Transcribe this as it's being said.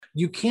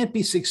You can't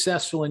be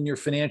successful in your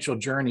financial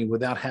journey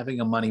without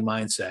having a money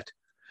mindset.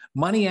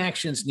 Money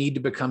actions need to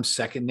become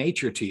second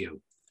nature to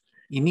you.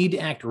 You need to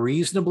act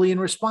reasonably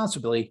and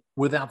responsibly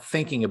without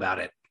thinking about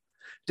it.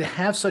 To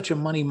have such a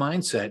money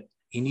mindset,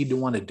 you need to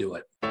want to do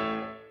it.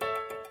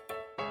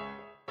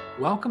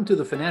 Welcome to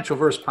the Financial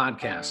Verse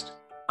Podcast.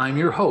 I'm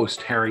your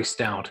host, Harry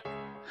Stout.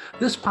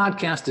 This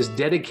podcast is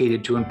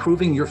dedicated to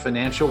improving your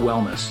financial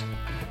wellness.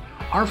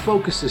 Our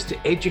focus is to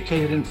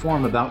educate and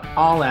inform about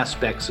all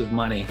aspects of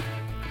money.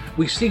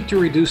 We seek to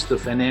reduce the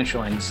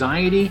financial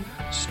anxiety,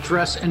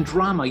 stress, and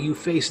drama you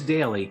face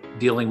daily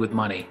dealing with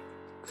money.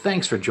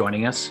 Thanks for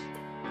joining us.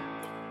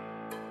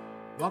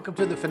 Welcome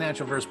to the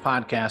Financial Verse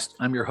Podcast.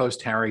 I'm your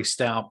host, Harry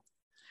Stout.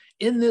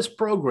 In this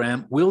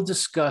program, we'll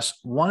discuss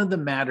one of the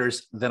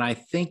matters that I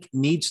think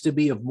needs to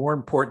be of more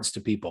importance to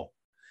people: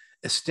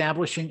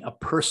 establishing a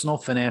personal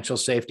financial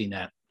safety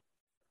net.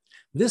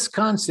 This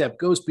concept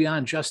goes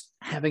beyond just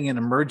having an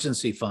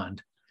emergency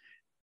fund,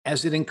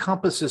 as it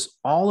encompasses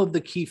all of the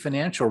key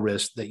financial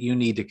risks that you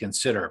need to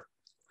consider.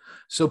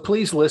 So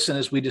please listen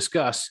as we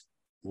discuss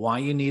why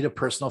you need a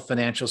personal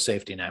financial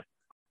safety net.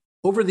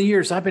 Over the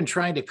years, I've been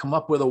trying to come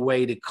up with a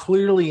way to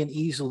clearly and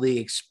easily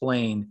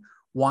explain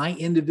why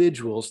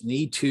individuals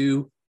need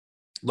to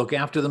look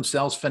after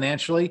themselves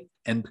financially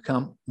and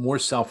become more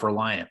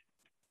self-reliant.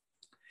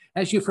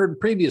 As you've heard in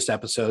previous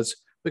episodes,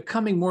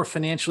 becoming more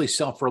financially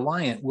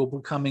self-reliant will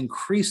become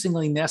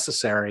increasingly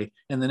necessary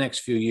in the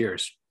next few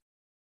years.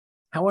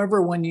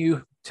 However, when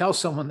you tell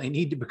someone they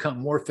need to become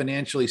more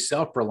financially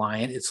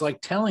self-reliant, it's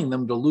like telling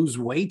them to lose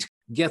weight,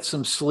 get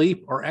some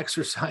sleep, or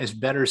exercise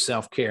better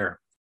self-care.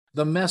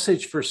 The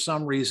message, for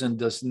some reason,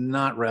 does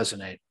not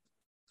resonate.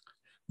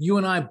 You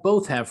and I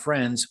both have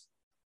friends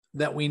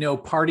that we know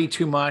party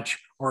too much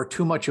or are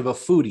too much of a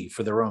foodie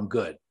for their own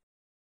good.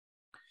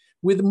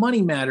 With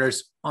money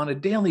matters on a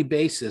daily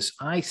basis,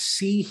 I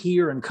see,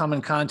 hear, and come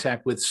in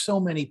contact with so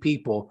many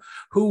people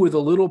who, with a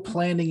little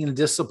planning and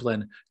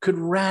discipline, could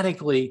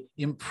radically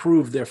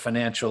improve their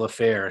financial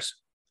affairs.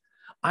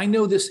 I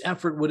know this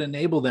effort would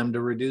enable them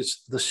to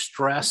reduce the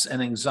stress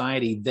and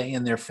anxiety they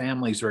and their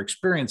families are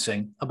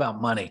experiencing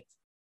about money.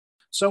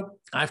 So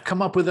I've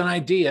come up with an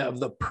idea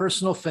of the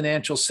personal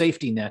financial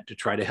safety net to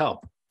try to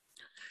help.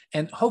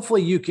 And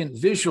hopefully you can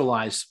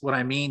visualize what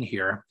I mean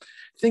here.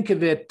 Think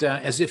of it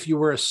as if you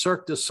were a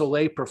Cirque du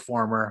Soleil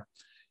performer,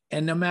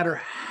 and no matter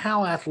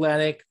how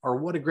athletic or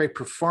what a great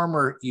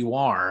performer you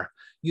are,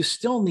 you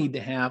still need to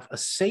have a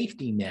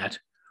safety net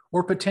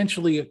or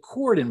potentially a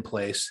cord in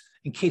place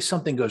in case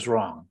something goes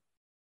wrong.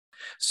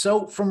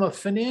 So from a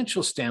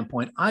financial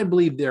standpoint, I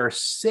believe there are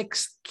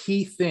 6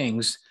 key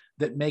things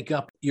that make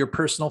up your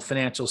personal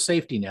financial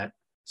safety net.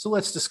 So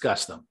let's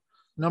discuss them.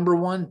 Number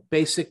 1,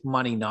 basic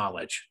money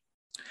knowledge.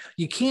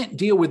 You can't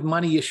deal with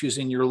money issues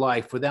in your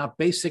life without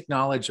basic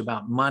knowledge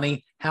about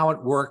money, how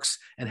it works,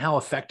 and how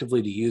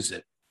effectively to use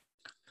it.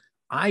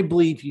 I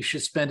believe you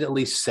should spend at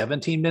least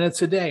 17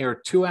 minutes a day or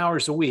 2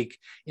 hours a week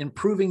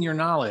improving your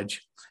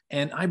knowledge,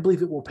 and I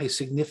believe it will pay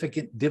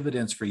significant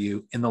dividends for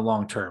you in the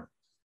long term.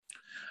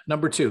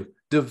 Number 2,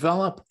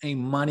 develop a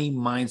money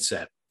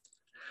mindset.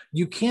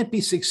 You can't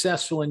be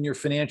successful in your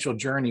financial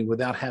journey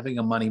without having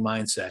a money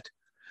mindset.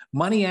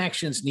 Money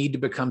actions need to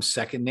become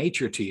second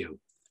nature to you.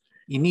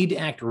 You need to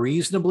act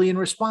reasonably and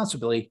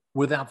responsibly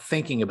without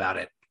thinking about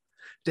it.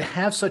 To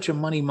have such a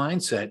money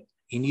mindset,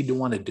 you need to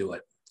want to do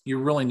it. You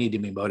really need to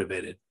be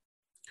motivated.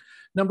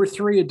 Number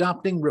 3,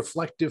 adopting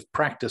reflective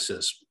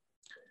practices.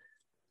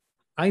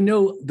 I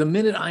know the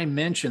minute I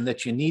mention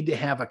that you need to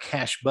have a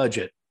cash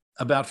budget,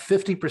 about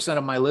 50%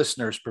 of my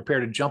listeners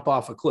prepare to jump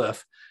off a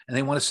cliff, and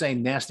they want to say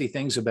nasty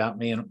things about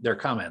me in their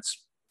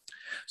comments.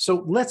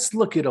 So let's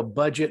look at a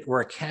budget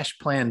or a cash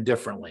plan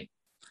differently.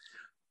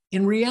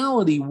 In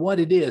reality,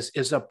 what it is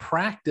a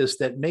practice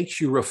that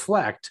makes you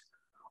reflect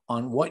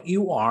on what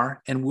you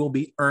are and will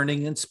be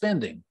earning and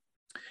spending.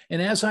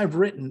 And as I've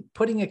written,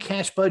 putting a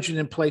cash budget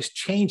in place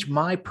changed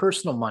my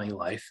personal money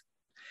life.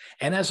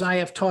 And as I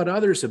have taught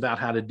others about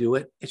how to do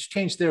it, it's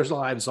changed their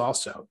lives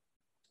also.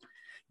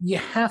 You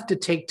have to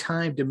take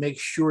time to make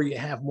sure you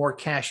have more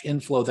cash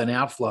inflow than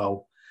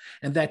outflow,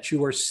 and that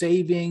you are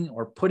saving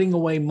or putting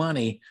away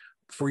money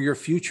for your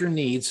future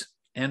needs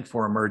and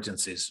for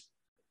emergencies.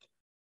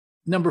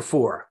 Number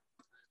 4,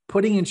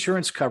 putting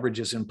insurance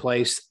coverages in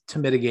place to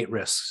mitigate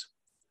risks.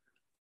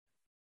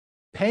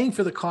 Paying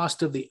for the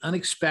cost of the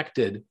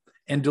unexpected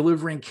and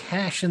delivering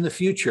cash in the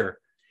future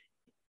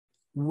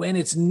when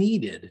it's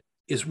needed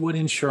is what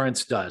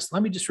insurance does.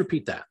 Let me just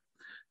repeat that.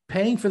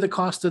 Paying for the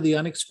cost of the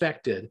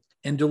unexpected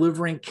and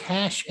delivering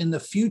cash in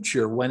the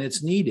future when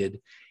it's needed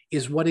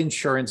is what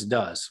insurance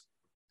does.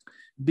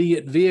 Be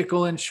it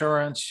vehicle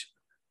insurance,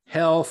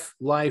 health,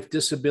 life,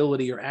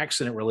 disability, or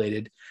accident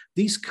related,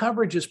 these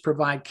coverages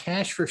provide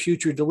cash for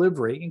future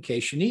delivery in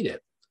case you need it.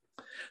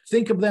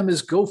 Think of them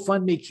as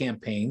GoFundMe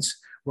campaigns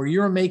where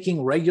you're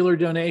making regular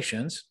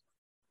donations,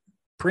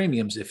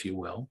 premiums, if you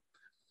will,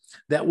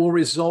 that will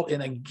result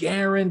in a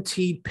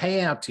guaranteed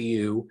payout to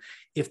you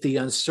if the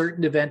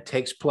uncertain event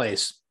takes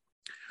place.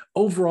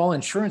 Overall,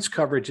 insurance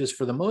coverages,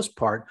 for the most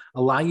part,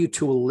 allow you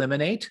to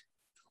eliminate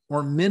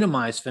or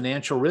minimize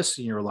financial risks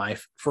in your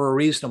life for a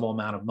reasonable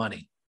amount of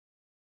money.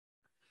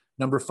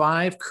 Number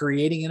 5,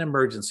 creating an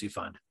emergency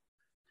fund.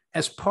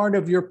 As part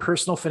of your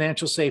personal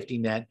financial safety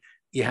net,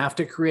 you have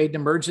to create an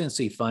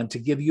emergency fund to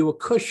give you a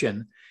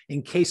cushion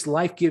in case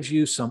life gives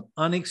you some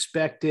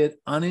unexpected,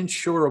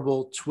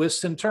 uninsurable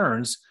twists and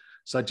turns,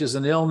 such as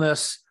an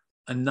illness,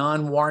 a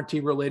non-warranty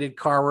related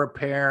car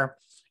repair,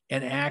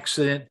 an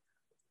accident,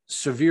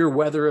 severe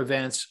weather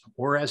events,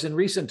 or as in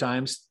recent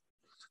times,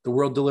 the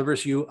world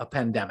delivers you a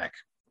pandemic.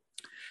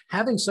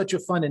 Having such a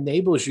fund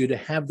enables you to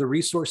have the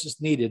resources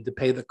needed to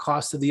pay the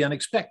cost of the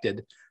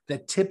unexpected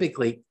that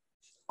typically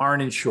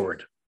aren't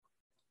insured.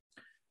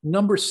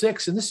 Number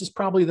 6, and this is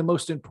probably the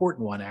most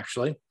important one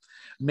actually,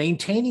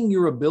 maintaining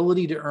your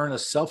ability to earn a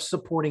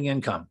self-supporting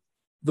income.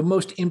 The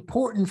most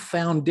important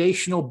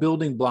foundational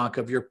building block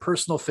of your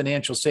personal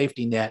financial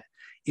safety net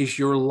is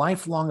your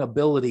lifelong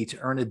ability to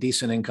earn a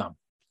decent income.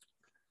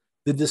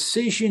 The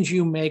decisions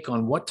you make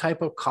on what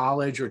type of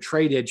college or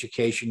trade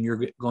education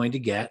you're going to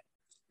get,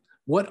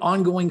 what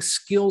ongoing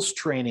skills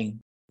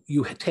training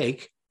you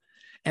take,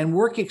 and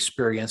work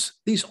experience,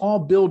 these all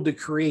build to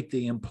create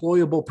the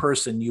employable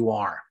person you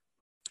are.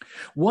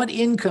 What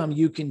income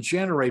you can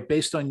generate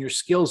based on your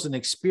skills and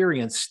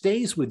experience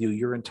stays with you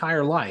your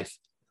entire life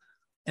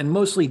and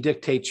mostly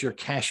dictates your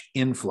cash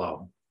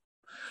inflow.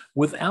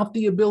 Without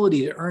the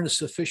ability to earn a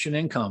sufficient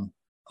income,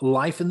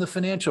 life in the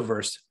financial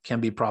verse can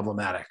be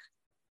problematic.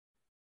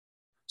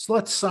 So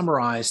let's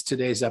summarize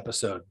today's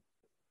episode.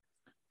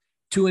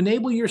 To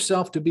enable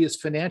yourself to be as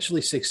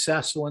financially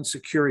successful and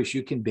secure as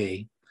you can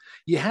be,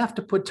 you have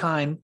to put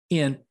time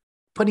in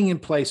putting in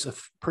place a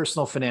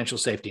personal financial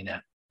safety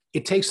net.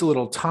 It takes a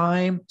little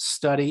time,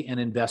 study, and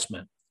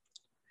investment.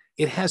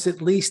 It has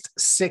at least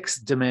 6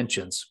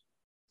 dimensions.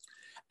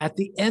 At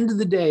the end of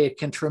the day, it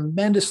can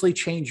tremendously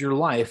change your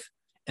life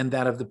and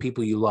that of the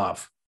people you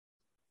love.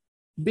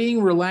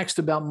 Being relaxed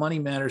about money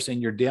matters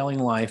in your daily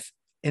life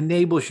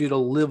enables you to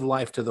live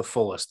life to the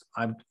fullest.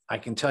 I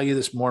can tell you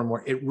this more and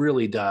more, it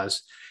really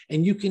does.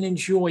 And you can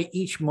enjoy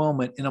each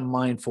moment in a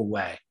mindful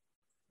way.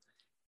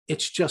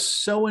 It's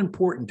just so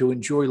important to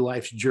enjoy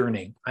life's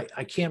journey.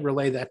 I can't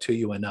relay that to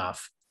you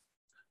enough.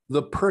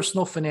 The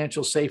personal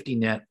financial safety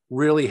net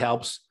really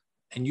helps,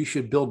 and you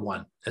should build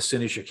one as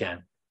soon as you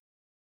can.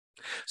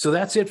 So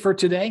that's it for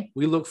today.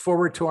 We look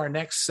forward to our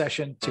next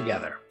session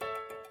together.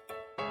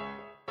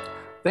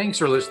 Thanks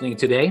for listening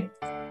today.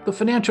 The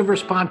Financial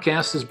Verse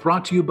podcast is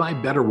brought to you by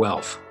Better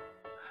Wealth.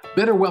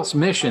 Better Wealth's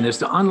mission is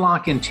to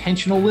unlock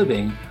intentional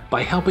living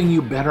by helping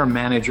you better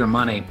manage your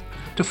money.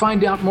 To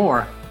find out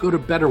more, go to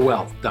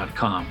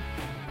betterwealth.com.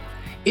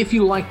 If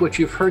you like what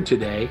you've heard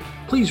today,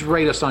 please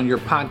rate us on your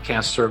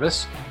podcast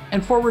service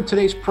and forward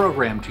today's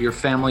program to your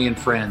family and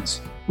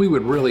friends. We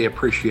would really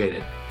appreciate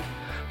it.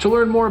 To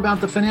learn more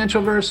about the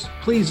Financial Verse,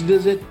 please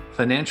visit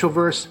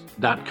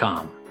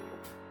financialverse.com.